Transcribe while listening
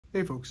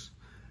Hey folks,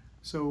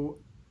 so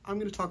I'm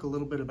going to talk a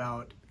little bit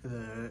about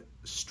the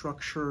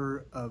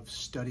structure of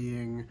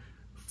studying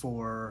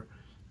for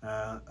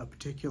a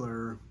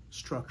particular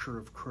structure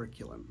of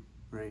curriculum,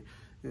 right?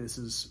 This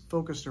is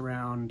focused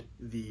around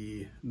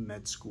the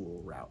med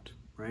school route,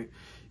 right?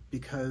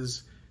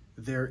 Because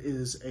there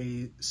is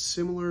a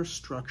similar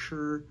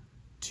structure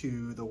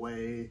to the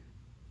way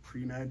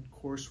pre-med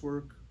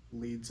coursework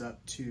leads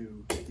up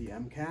to the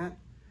MCAT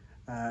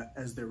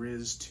as there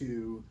is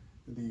to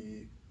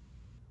the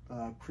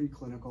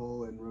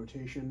preclinical and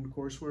rotation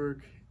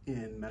coursework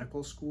in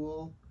medical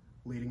school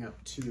leading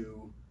up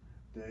to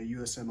the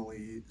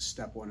USMLE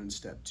Step 1 and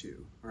Step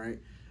 2,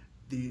 right?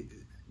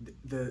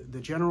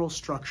 The general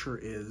structure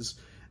is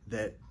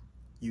that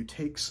you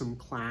take some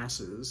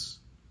classes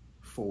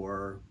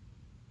for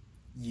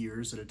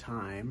years at a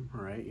time,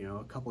 right? You know,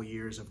 a couple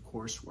years of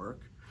coursework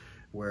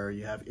where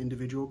you have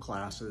individual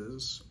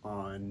classes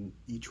on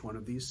each one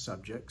of these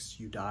subjects.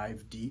 You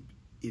dive deep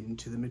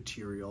into the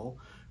material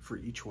for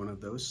each one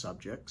of those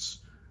subjects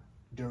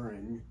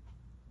during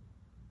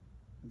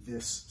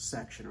this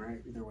section,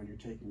 right? Either when you're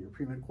taking your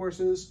pre-med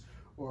courses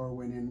or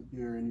when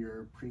you're in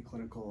your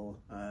preclinical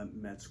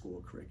med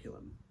school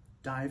curriculum.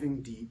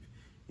 Diving deep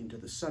into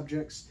the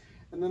subjects,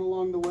 and then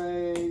along the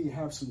way you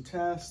have some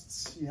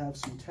tests,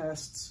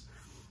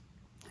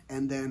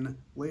 and then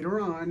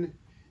later on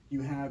you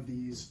have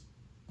these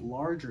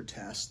larger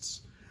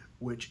tests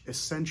which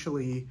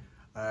essentially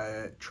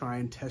try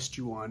and test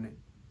you on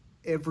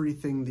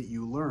everything that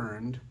you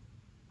learned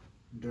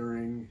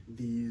during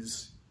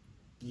these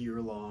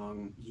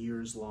years-long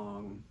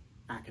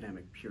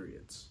academic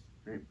periods,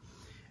 right?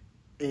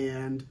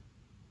 And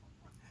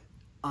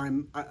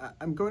I'm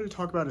going to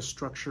talk about a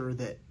structure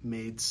that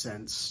made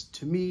sense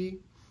to me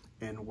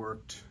and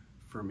worked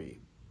for me,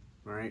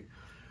 all right?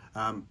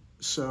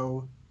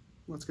 So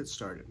let's get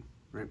started,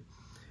 right?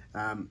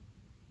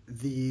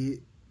 The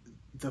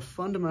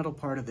fundamental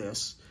part of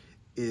this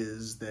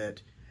is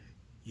that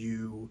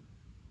you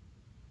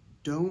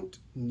don't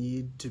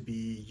need to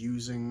be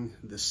using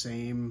the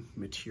same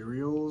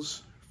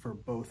materials for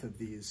both of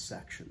these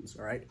sections,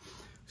 all right?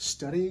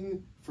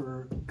 Studying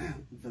for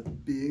the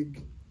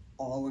big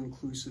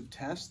all-inclusive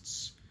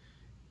tests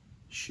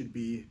should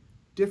be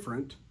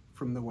different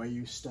from the way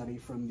you study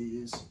from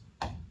these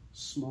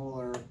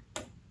smaller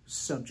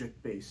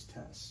subject-based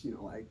tests, you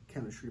know, like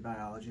chemistry,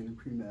 biology, and the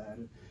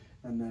pre-med,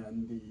 and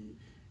then the,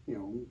 you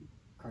know,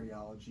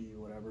 cardiology,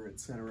 whatever,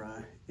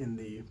 etc., in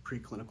the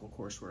preclinical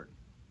coursework.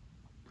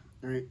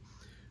 All right,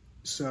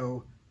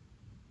 so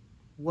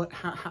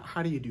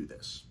how do you do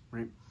this,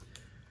 right?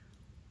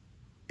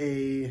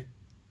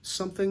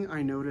 Something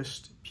I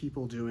noticed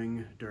people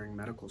doing during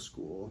medical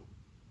school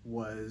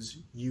was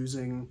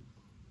using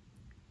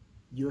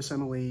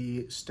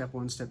USMLE Step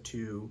 1, Step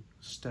 2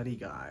 study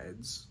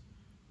guides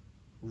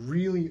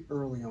really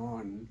early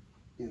on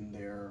in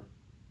their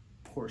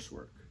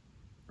coursework,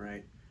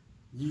 right?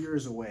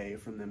 Years away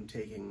from them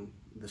taking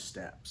the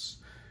steps.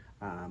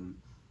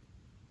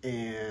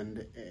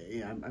 And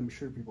yeah, I'm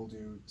sure people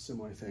do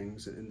similar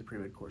things in the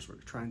pre-med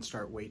coursework, try and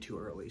start way too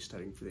early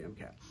studying for the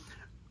MCAT.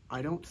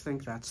 I don't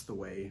think that's the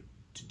way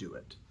to do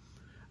it.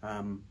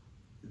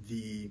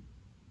 The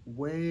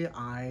way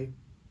I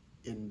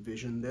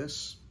envision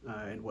this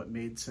and what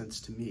made sense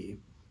to me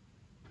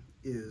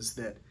is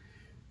that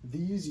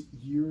these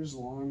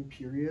years-long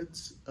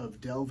periods of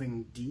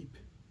delving deep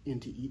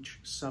into each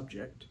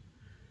subject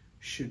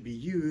should be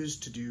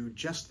used to do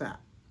just that,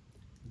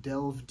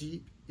 delve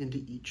deep into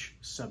each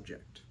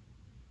subject,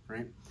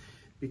 right?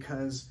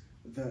 Because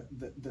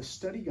the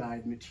study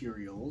guide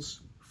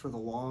materials for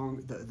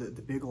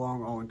the big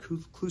long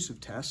all-inclusive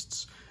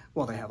tests,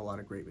 while they have a lot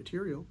of great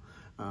material,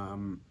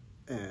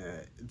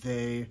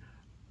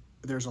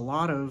 there's a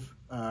lot of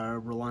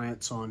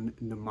reliance on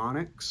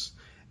mnemonics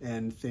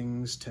and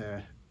things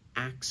to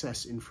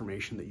access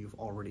information that you've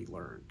already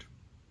learned,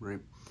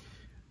 right?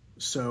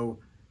 So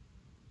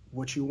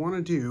what you want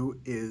to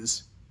do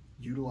is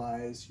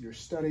utilize your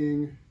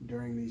studying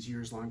during these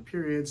years-long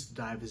periods to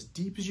dive as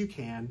deep as you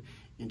can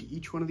into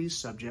each one of these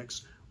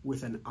subjects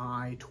with an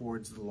eye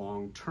towards the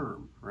long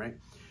term, right?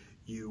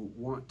 You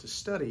want to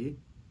study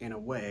in a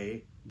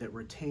way that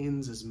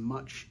retains as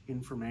much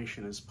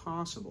information as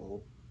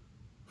possible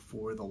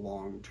for the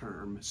long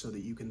term so that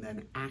you can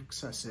then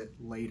access it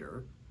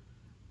later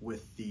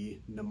with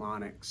the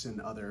mnemonics and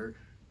other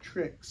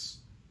tricks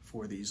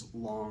for these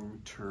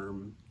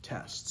long-term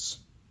tests,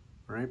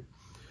 right?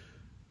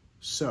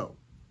 So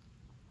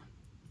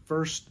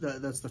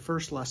that's the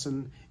first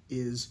lesson,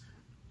 is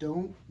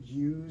don't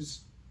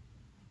use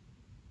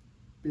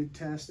big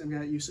test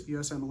MCAT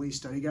USMLE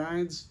study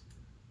guides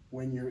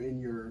when you're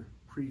in your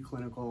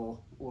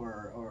preclinical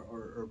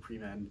or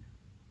pre-med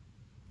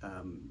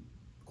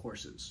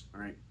courses,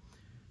 all right?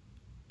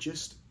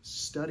 Just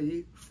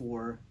study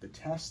for the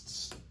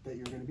tests that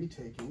you're going to be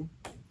taking.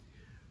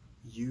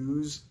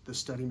 Use the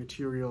study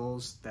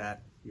materials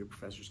that your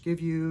professors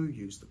give you,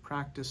 use the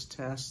practice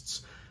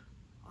tests.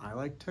 I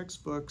like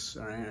textbooks,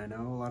 all right? I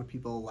know a lot of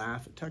people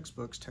laugh at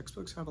textbooks.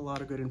 Textbooks have a lot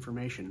of good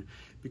information,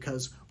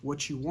 because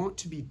what you want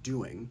to be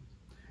doing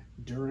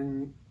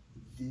during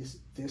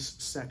this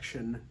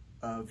section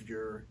of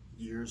your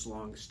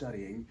years-long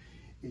studying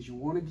is you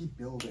want to be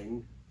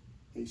building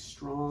a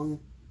strong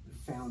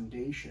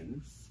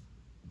foundation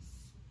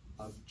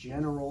of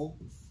general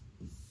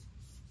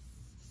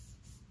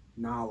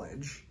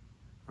knowledge,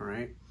 all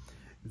right,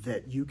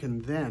 that you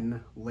can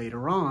then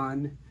later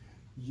on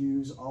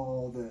use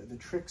all the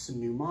tricks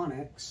and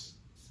mnemonics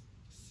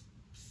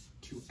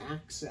to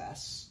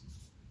access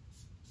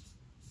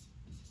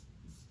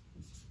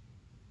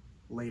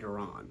later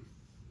on,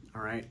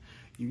 all right?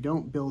 You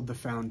don't build the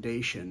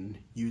foundation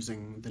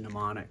using the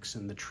mnemonics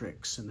and the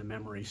tricks and the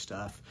memory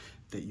stuff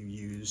that you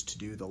use to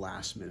do the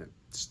last minute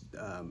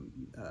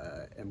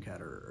MCAT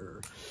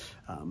or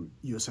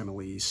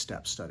USMLE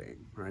Step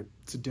studying, right?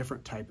 It's a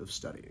different type of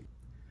studying.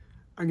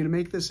 I'm going to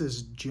make this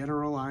as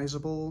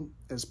generalizable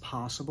as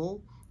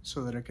possible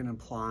so that it can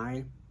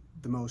apply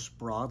the most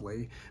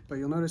broadly, but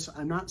you'll notice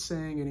I'm not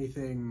saying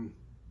anything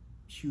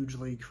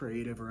hugely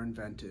creative or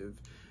inventive.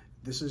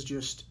 This is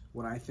just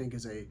what I think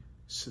is a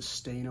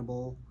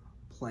sustainable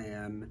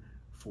plan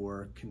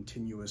for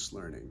continuous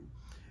learning.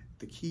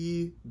 The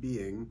key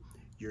being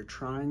you're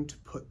trying to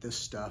put this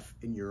stuff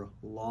in your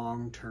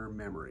long-term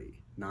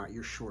memory, not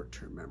your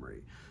short-term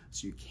memory.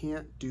 So you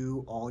can't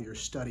do all your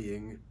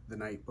studying the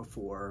night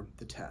before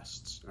the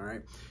tests, all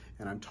right?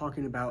 And I'm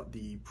talking about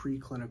the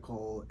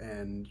preclinical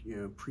and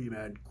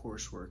pre-med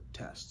coursework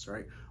tests,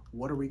 right?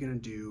 What are we gonna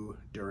do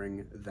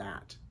during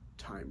that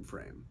time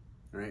frame,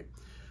 right?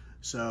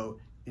 So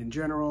in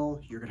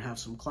general, you're gonna have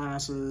some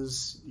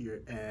classes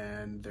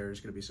and there's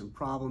gonna be some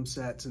problem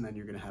sets, and then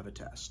you're gonna have a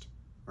test,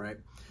 right?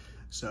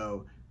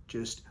 So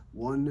just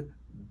one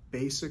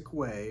basic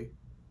way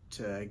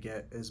to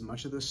get as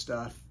much of this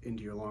stuff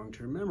into your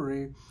long-term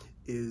memory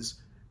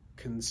is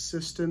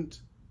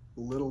consistent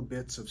little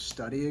bits of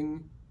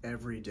studying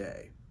every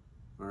day,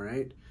 all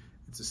right?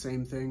 It's the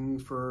same thing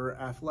for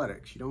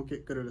athletics. You don't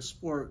get good at a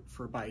sport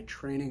by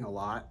training a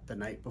lot the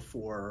night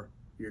before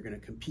you're gonna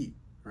compete,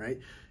 right?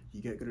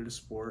 You get good at a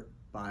sport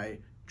by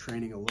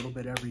training a little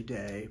bit every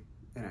day,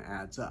 and it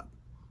adds up.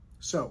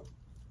 So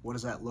what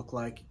does that look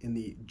like in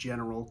the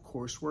general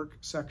coursework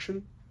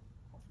section?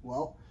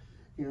 Well,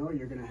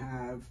 you're gonna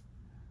have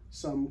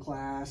some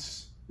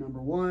class, number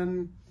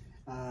one,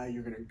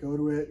 you're gonna go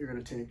to it, you're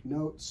gonna take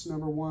notes,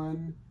 number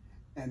one,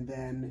 and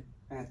then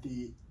at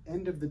the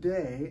end of the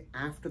day,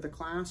 after the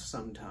class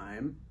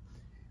sometime,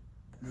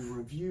 you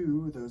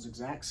review those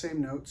exact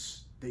same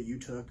notes that you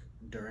took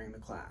during the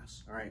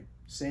class, all right?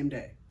 Same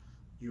day.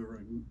 You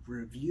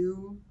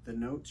review the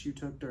notes you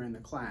took during the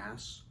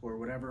class,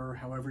 or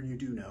however you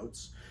do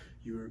notes.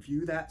 You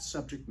review that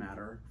subject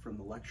matter from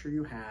the lecture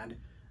you had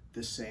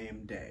the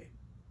same day,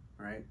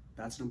 all right?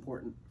 That's an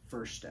important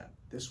first step.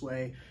 This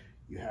way,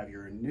 you have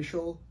your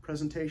initial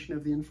presentation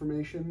of the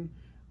information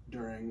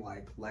during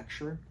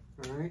lecture,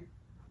 all right?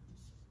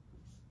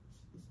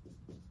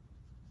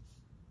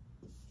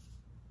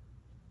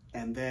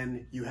 And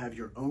then you have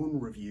your own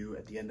review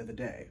at the end of the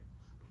day.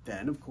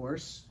 Then, of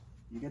course,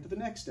 you get to the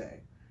next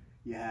day.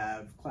 You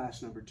have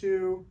class number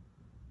two,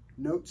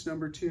 notes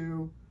number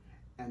two,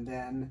 and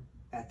then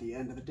at the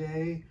end of the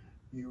day,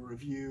 you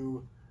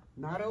review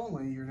not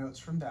only your notes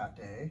from that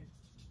day,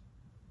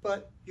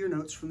 but your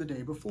notes from the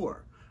day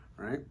before,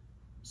 right?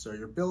 So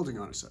you're building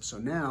on stuff. So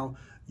now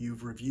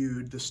you've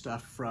reviewed the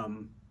stuff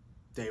from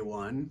day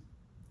one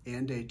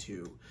and day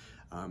two.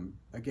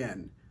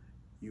 Again,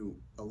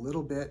 a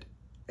little bit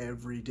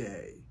every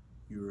day.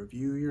 You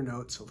review your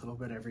notes a little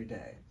bit every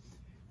day.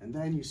 And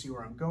then you see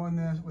where I'm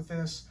going with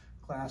this.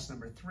 Class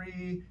number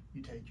three,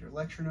 you take your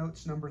lecture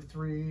notes number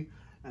three,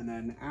 and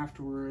then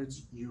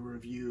afterwards you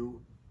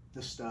review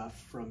the stuff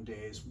from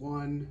days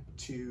 1,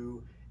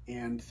 2,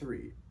 and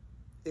 3.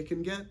 It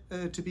can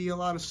get to be a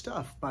lot of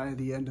stuff by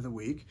the end of the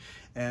week,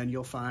 and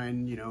you'll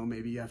find,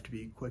 maybe you have to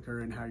be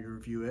quicker in how you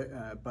review it,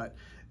 but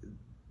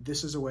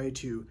this is a way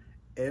to,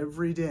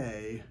 every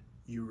day,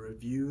 you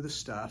review the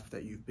stuff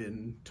that you've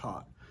been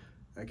taught.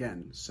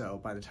 Again, so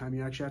by the time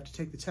you actually have to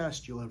take the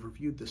test, you'll have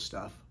reviewed this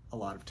stuff a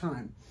lot of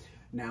time.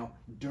 Now,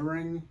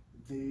 during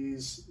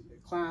these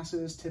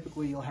classes,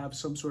 typically you'll have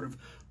some sort of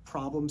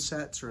problem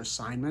sets or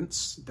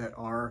assignments that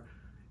are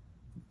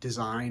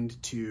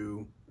designed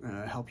to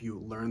help you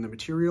learn the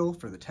material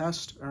for the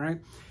test, all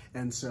right?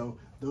 And so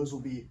those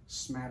will be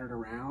smattered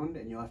around,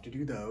 and you'll have to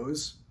do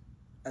those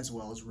as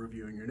well as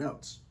reviewing your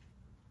notes.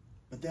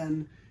 But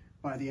then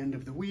by the end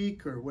of the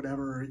week, or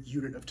whatever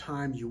unit of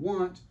time you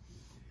want,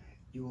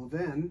 you will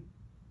then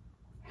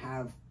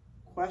have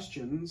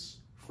questions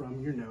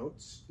from your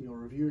notes. You'll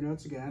review your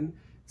notes again,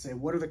 say,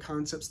 what are the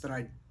concepts that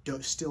I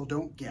still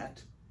don't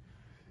get?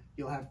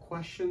 You'll have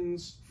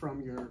questions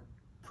from your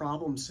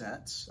problem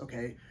sets,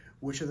 okay?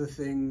 Which are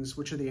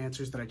the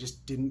answers that I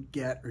just didn't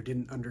get or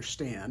didn't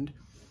understand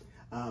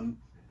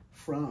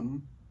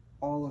from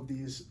all of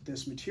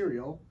this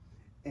material,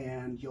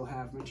 and you'll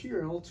have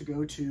material to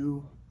go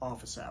to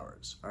office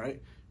hours, all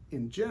right?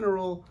 In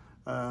general,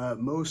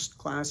 most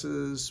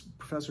classes,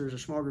 professors or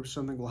small groups or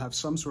something will have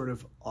some sort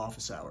of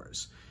office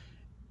hours.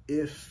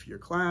 If your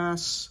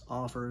class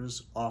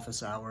offers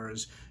office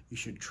hours, you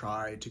should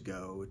try to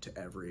go to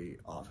every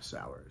office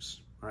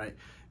hours, all right?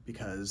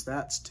 Because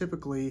that's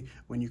typically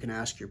when you can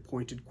ask your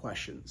pointed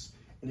questions.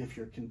 And if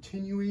you're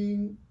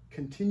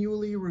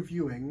continually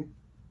reviewing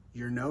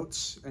your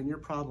notes and your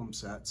problem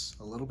sets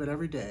a little bit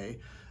every day,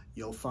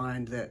 you'll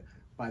find that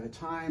by the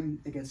time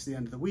it gets to the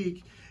end of the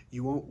week,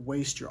 you won't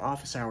waste your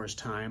office hours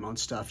time on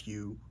stuff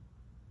you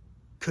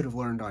could have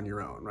learned on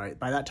your own, right?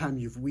 By that time,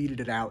 you've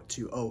weeded it out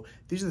to, oh,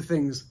 these are the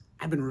things,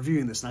 I've been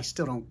reviewing this and I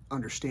still don't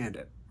understand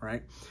it,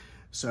 right?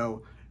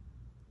 So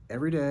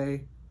every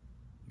day,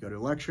 you go to a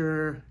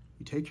lecture,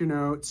 you take your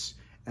notes,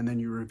 and then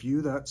you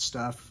review that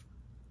stuff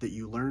that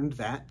you learned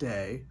that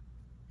day,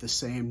 the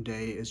same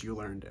day as you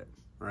learned it,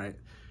 right?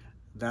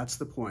 That's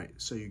the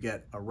point. So you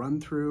get a run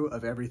through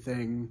of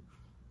everything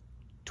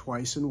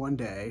twice in one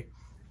day,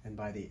 and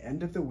by the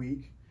end of the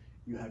week,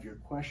 you have your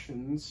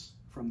questions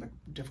from the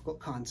difficult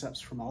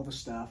concepts from all the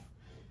stuff,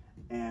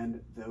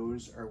 and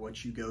those are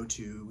what you go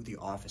to the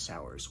office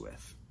hours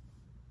with.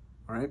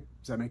 All right,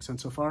 does that make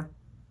sense so far?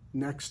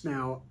 Next,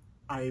 now,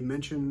 I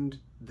mentioned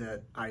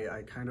that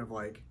I kind of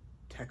like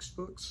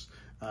textbooks,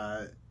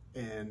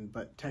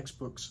 but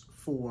textbooks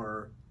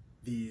for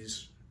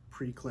these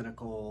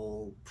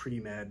preclinical,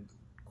 pre-med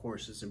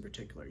courses in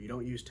particular. You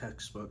don't use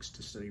textbooks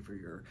to study for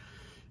your,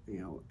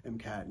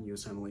 MCAT and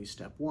USMLE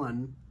Step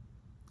 1,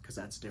 because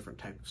that's a different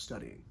type of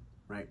studying,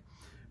 right?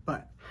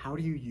 But how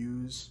do you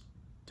use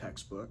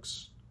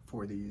textbooks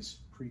for these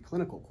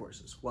preclinical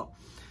courses? Well,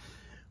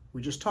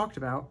 we just talked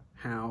about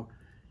how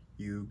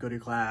you go to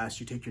class,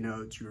 you take your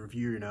notes, you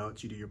review your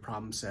notes, you do your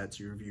problem sets,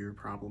 you review your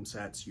problem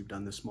sets. You've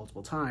done this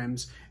multiple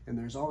times, and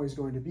there's always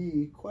going to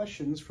be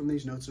questions from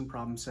these notes and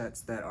problem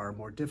sets that are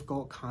more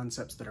difficult,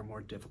 concepts that are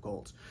more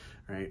difficult,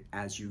 right,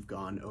 as you've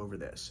gone over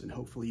this. And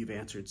hopefully you've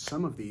answered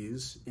some of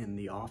these in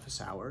the office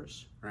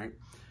hours, right?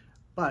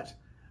 But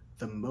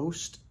the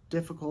most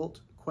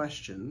difficult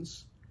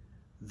questions,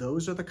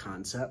 those are the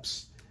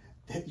concepts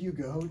that you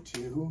go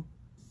to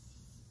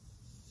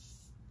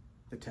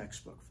the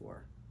textbook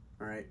for,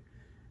 all right?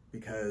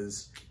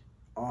 Because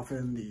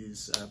often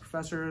these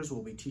professors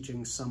will be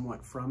teaching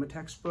somewhat from a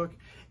textbook,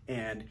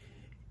 and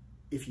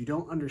if you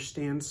don't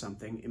understand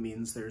something, it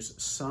means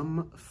there's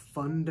some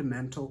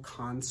fundamental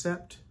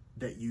concept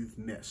that you've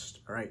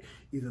missed, all right?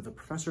 Either the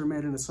professor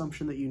made an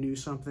assumption that you knew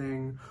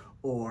something,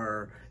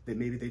 or that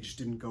maybe they just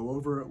didn't go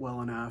over it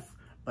well enough.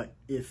 But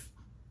if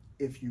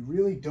you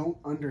really don't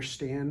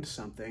understand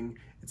something,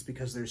 it's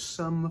because there's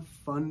some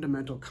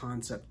fundamental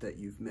concept that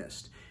you've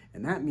missed.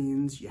 And that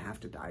means you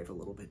have to dive a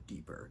little bit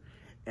deeper.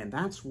 And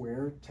that's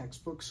where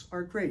textbooks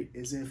are great,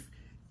 is if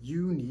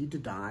you need to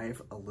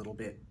dive a little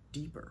bit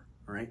deeper,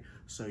 all right?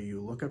 So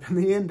you look up in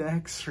the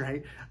index,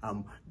 right,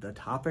 the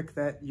topic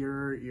that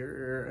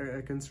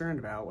you're concerned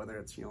about, whether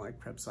it's, like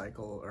prep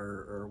cycle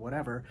or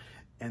whatever,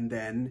 and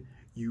then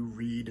you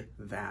read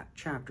that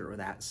chapter or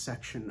that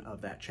section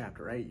of that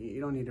chapter, right?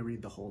 You don't need to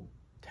read the whole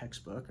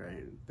textbook,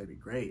 right? That'd be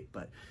great,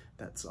 but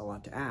that's a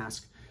lot to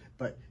ask.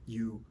 But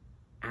you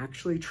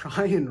actually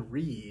try and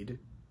read,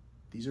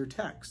 these are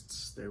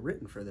texts, they're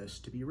written for this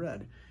to be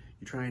read.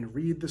 You try and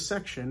read the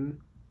section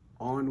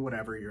on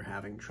whatever you're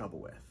having trouble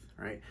with,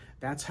 right?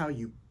 That's how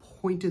you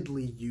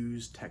pointedly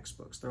use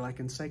textbooks. They're like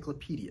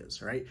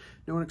encyclopedias, right?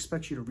 No one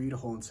expects you to read a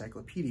whole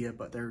encyclopedia,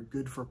 but they're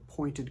good for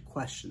pointed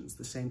questions,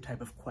 the same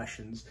type of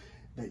questions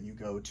that you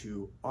go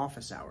to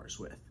office hours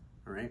with,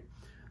 all right?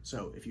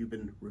 So if you've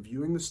been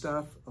reviewing the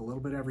stuff a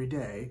little bit every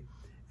day,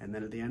 and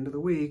then at the end of the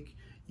week,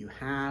 you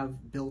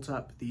have built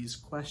up these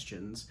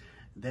questions,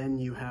 then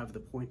you have the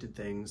pointed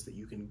things that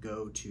you can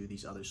go to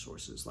these other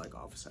sources like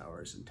office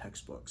hours and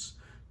textbooks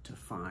to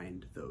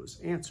find those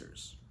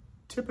answers.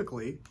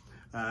 Typically,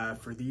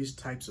 for these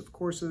types of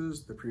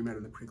courses, the pre-med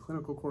and the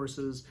preclinical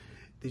courses,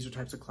 these are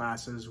types of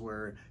classes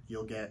where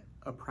you'll get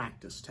a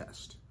practice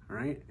test, all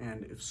right?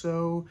 And if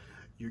so,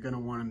 you're gonna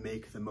wanna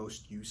make the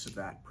most use of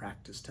that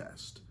practice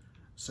test.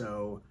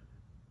 So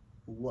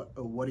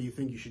what do you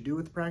think you should do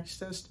with the practice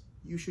test?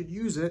 You should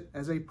use it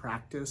as a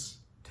practice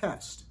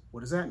test.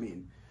 What does that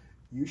mean?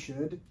 You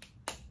should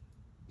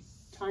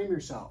time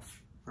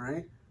yourself, all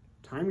right?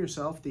 Time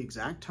yourself the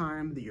exact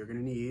time that you're gonna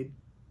need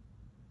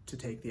to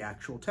take the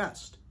actual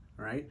test,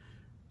 all right?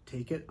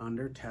 Take it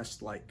under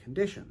test-like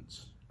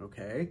conditions,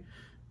 okay?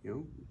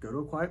 Go to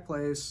a quiet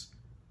place,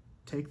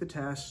 take the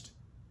test,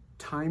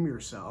 time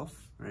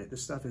yourself, all right?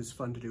 This stuff is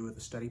fun to do with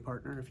a study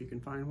partner if you can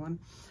find one.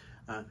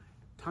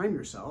 Time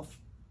yourself,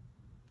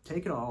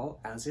 take it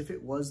all as if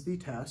it was the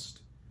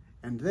test,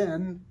 and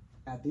then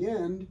at the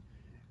end,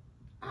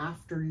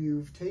 after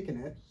you've taken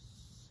it,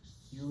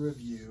 you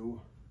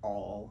review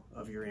all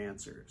of your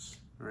answers,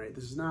 all right?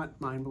 This is not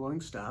mind-blowing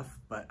stuff,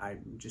 but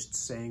I'm just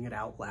saying it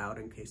out loud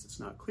in case it's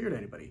not clear to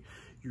anybody.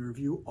 You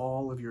review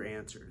all of your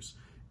answers,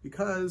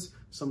 because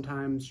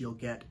sometimes you'll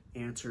get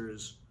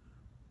answers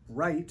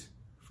right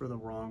for the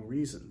wrong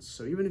reasons.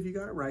 So even if you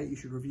got it right, you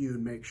should review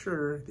and make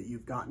sure that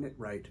you've gotten it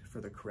right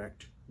for the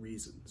correct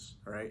reasons,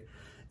 all right?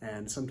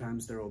 And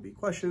sometimes there will be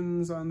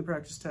questions on the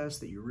practice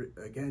test that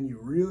you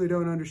really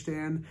don't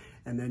understand,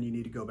 and then you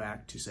need to go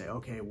back to say,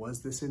 okay,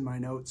 was this in my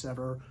notes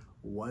ever?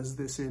 Was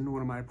this in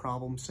one of my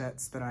problem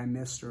sets that I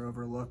missed or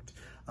overlooked?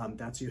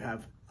 That's you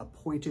have a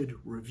pointed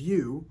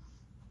review.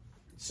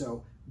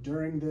 So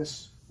during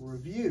this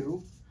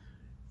review,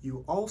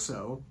 you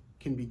also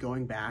can be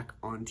going back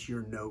onto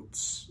your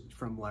notes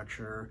from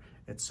lecture,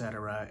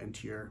 etc., and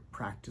to your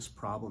practice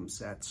problem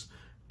sets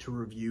to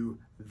review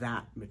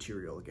that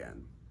material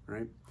again,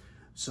 right?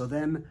 So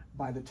then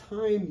by the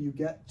time you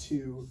get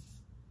to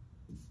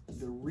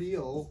the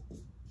real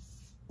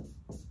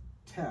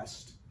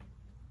test,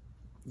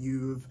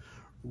 you've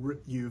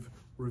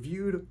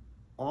reviewed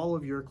all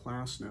of your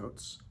class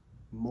notes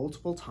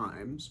multiple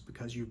times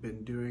because you've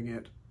been doing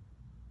it,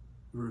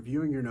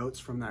 reviewing your notes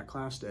from that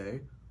class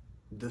day,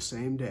 the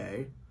same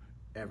day,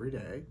 every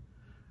day,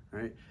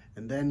 right?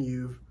 And then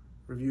you've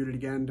reviewed it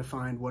again to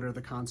find what are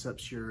the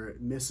concepts you're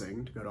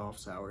missing to go to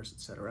office hours,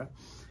 etc.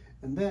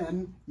 And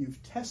then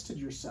you've tested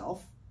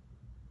yourself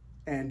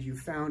and you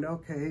found,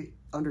 okay,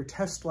 under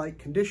test-like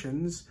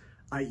conditions,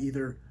 I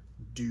either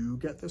do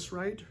get this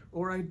right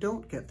or I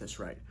don't get this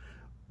right.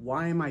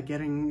 Why am I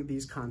getting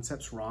these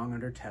concepts wrong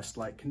under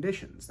test-like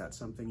conditions? That's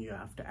something you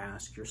have to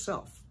ask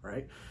yourself,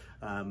 right?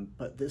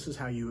 But this is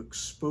how you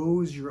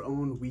expose your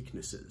own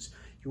weaknesses.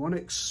 You want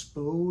to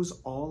expose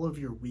all of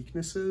your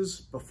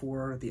weaknesses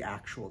before the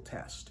actual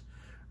test,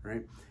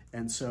 right?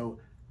 And so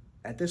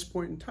at this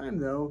point in time,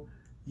 though,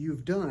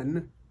 you've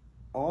done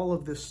all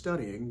of this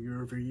studying,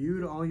 you've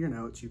reviewed all your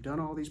notes, you've done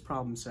all these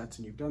problem sets,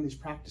 and you've done these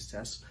practice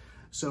tests.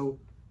 So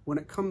when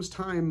it comes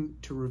time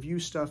to review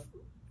stuff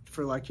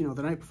for, like, you know,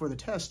 the night before the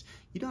test,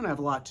 you don't have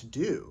a lot to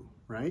do,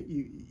 right?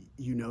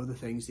 You know the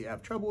things that you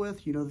have trouble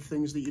with, you know the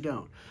things that you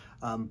don't.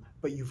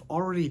 But you've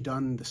already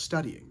done the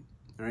studying,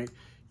 right?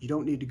 You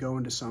don't need to go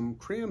into some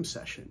cram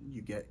session.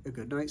 You get a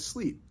good night's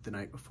sleep the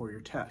night before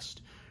your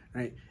test,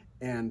 right?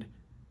 And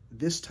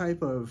this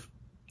type of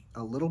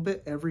a little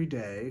bit every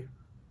day,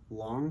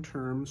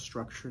 long-term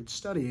structured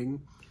studying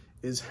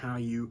is how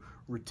you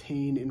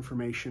retain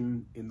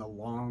information in the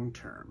long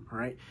term, all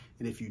right?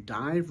 And if you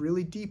dive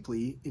really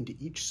deeply into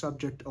each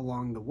subject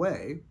along the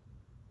way,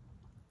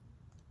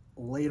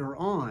 later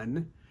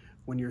on,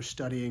 when you're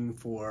studying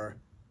for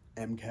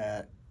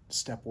MCAT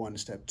Step 1,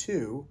 Step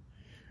 2,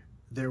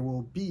 there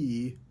will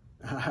be,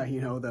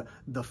 you know,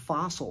 the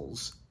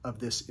fossils of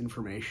this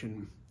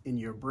information in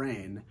your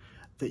brain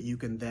that you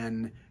can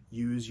then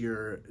use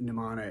your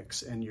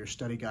mnemonics and your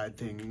study guide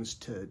things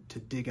to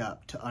dig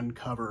up, to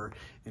uncover,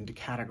 and to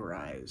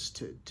categorize,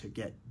 to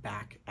get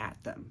back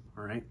at them,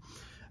 all right?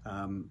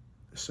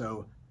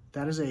 So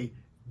that is a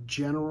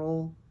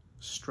general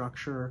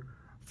structure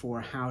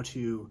for how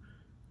to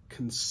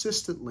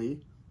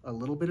consistently, a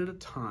little bit at a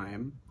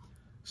time,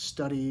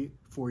 study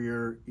for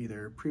your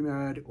either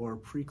pre-med or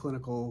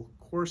preclinical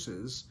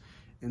courses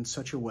in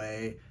such a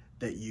way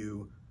that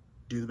you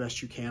do the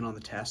best you can on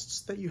the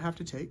tests that you have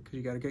to take, because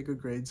you got to get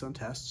good grades on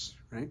tests,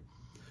 right?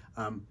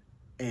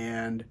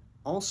 And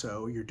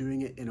also you're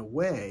doing it in a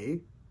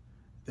way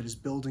that is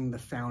building the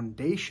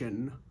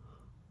foundation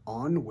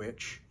on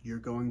which you're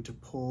going to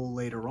pull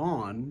later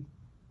on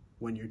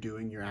when you're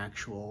doing your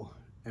actual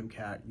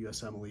MCAT,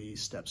 USMLE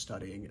Step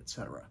studying,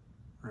 etc.,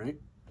 right?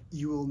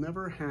 You will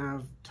never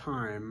have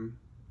time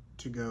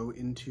to go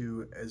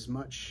into as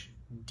much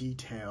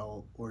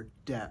detail or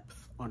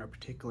depth on a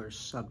particular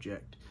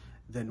subject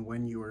than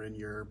when you are in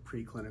your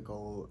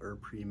preclinical or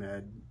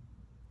pre-med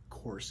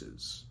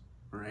courses,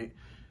 right?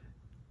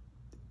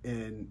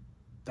 And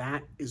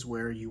that is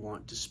where you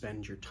want to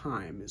spend your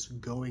time, is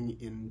going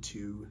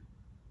into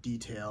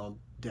detailed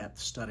depth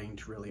studying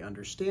to really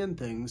understand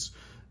things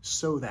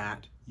so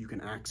that you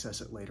can access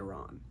it later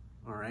on,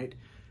 all right?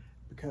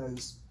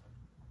 Because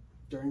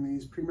during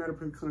these pre-med or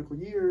preclinical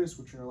years,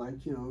 which are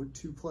like, you know,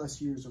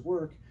 2+ years of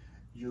work,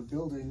 you're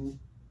building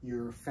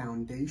your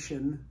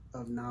foundation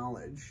of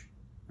knowledge,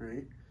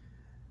 right,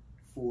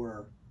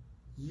 for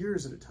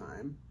years at a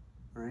time,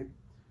 right?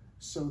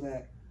 So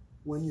that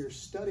when you're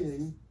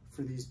studying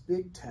for these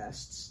big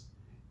tests,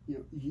 you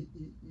know,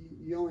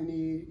 you only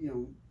need, you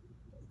know,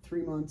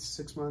 3 months,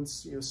 6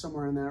 months, you know,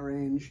 somewhere in that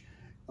range,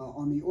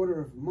 on the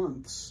order of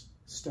months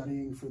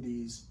studying for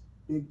these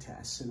big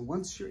tests. And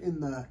once you're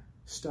in the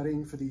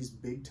studying for these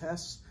big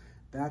tests,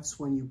 that's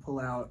when you pull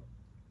out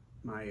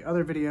my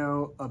other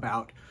video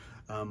about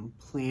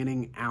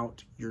planning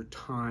out your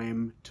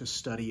time to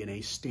study in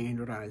a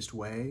standardized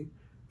way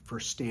for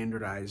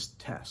standardized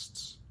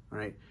tests,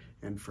 right?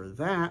 And for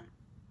that,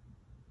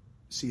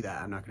 see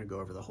that, I'm not gonna go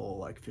over the whole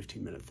like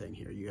 15-minute thing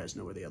here. You guys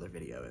know where the other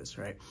video is,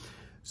 right?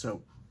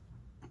 So,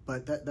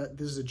 but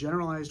this is a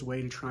generalized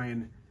way to try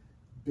and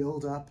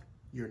build up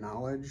your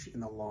knowledge in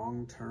the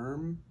long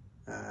term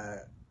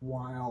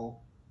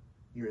while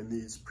you're in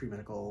these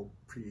pre-medical,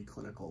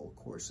 preclinical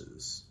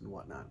courses and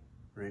whatnot,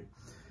 right?